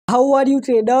How are you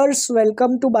traders?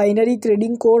 Welcome to binary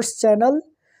trading course channel.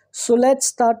 So let's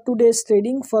start today's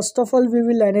trading. First of all, we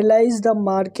will analyze the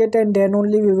market and then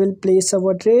only we will place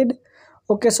our trade.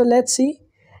 Okay, so let's see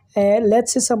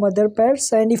some other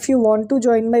pairs. And if you want to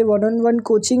join my one-on-one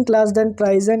coaching class, then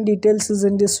price and details is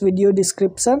in this video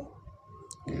description.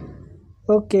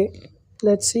 Okay,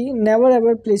 let's see. Never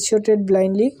ever place your trade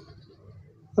blindly.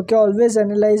 Okay, always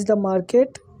analyze the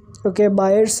market. Okay,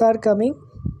 buyers are coming,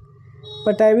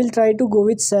 but I will try to go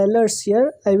with sellers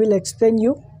here. I will explain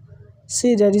you.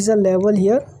 See, there is a level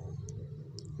here.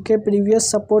 Okay,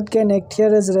 previous support can act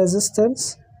here as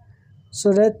resistance.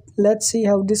 So let's see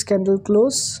how this candle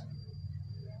close.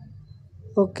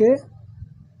 Okay,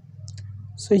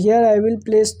 so here I will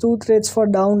place 2 trades for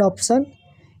down option.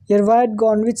 Here why I had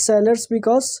gone with sellers,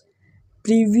 because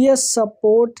previous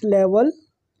support level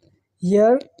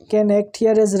here can act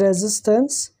here as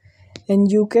resistance, and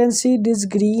you can see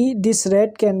this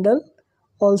red candle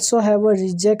also have a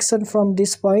rejection from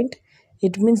this point.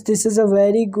 It means this is a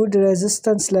very good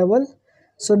resistance level.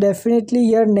 So definitely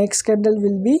here next candle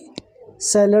will be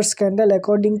sellers candle.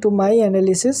 According to my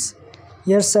analysis,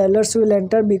 here sellers will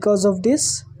enter because of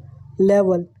this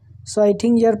level. So I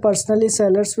think here personally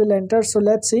sellers will enter. So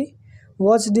let's see,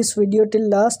 watch this video till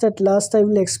last. At last I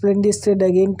will explain this trade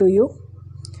again to you.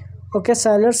 Okay,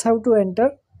 sellers have to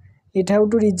enter, it have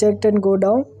to reject and go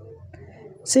down.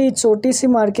 See, it's OTC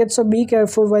market, so be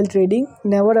careful while trading.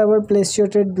 Never ever place your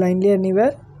trade blindly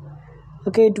anywhere.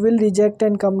 Okay, it will reject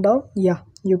and come down. Yeah,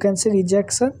 you can see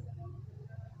rejection.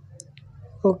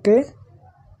 Okay,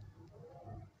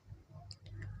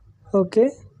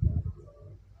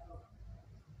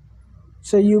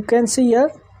 so you can see here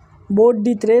both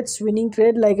the trades winning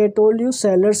trade. Like I told you,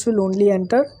 sellers will only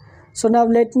enter. So now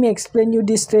let me explain you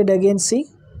this trade again. See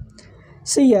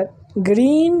here,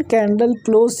 green candle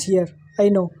closed here. I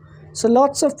know, so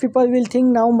lots of people will think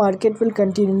now market will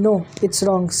continue. No, it's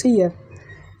wrong. See here,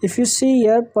 if you see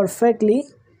here perfectly,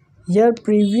 here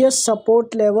previous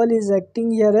support level is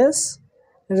acting here as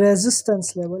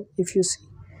resistance level. If you see,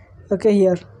 okay,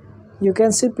 here you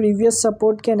can see previous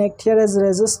support can act here as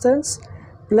resistance,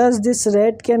 plus this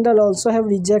red candle also have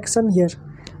rejection here.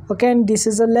 Okay, and this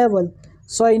is a level.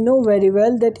 So I know very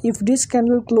well that if this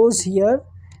candle close here,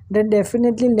 then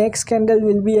definitely next candle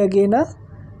will be again a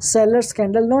seller's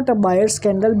candle, not a buyer's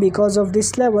candle, because of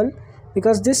this level.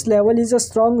 Because this level is a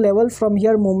strong level, from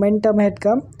here momentum had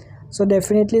come, so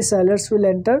definitely sellers will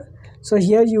enter. So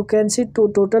here you can see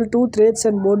total 2 trades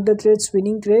and both the trades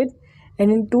winning trade,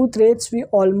 and in 2 trades we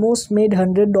almost made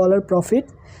 $100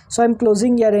 profit. So I'm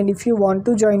closing here, and if you want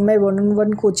to join my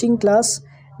one-on-one coaching class,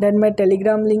 then my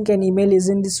Telegram link and email is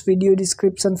in this video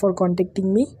description for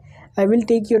contacting me. I will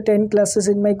take your 10 classes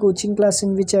in my coaching class,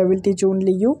 in which I will teach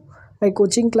only you. My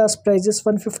coaching class price is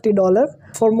 $150.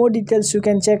 For more details, you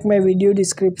can check my video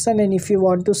description, and if you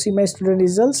want to see my student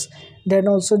results, then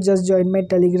also just join my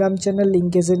Telegram channel.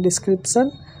 Link is in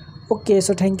description. Okay,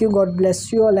 so thank you. God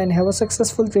bless you all and have a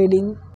successful trading.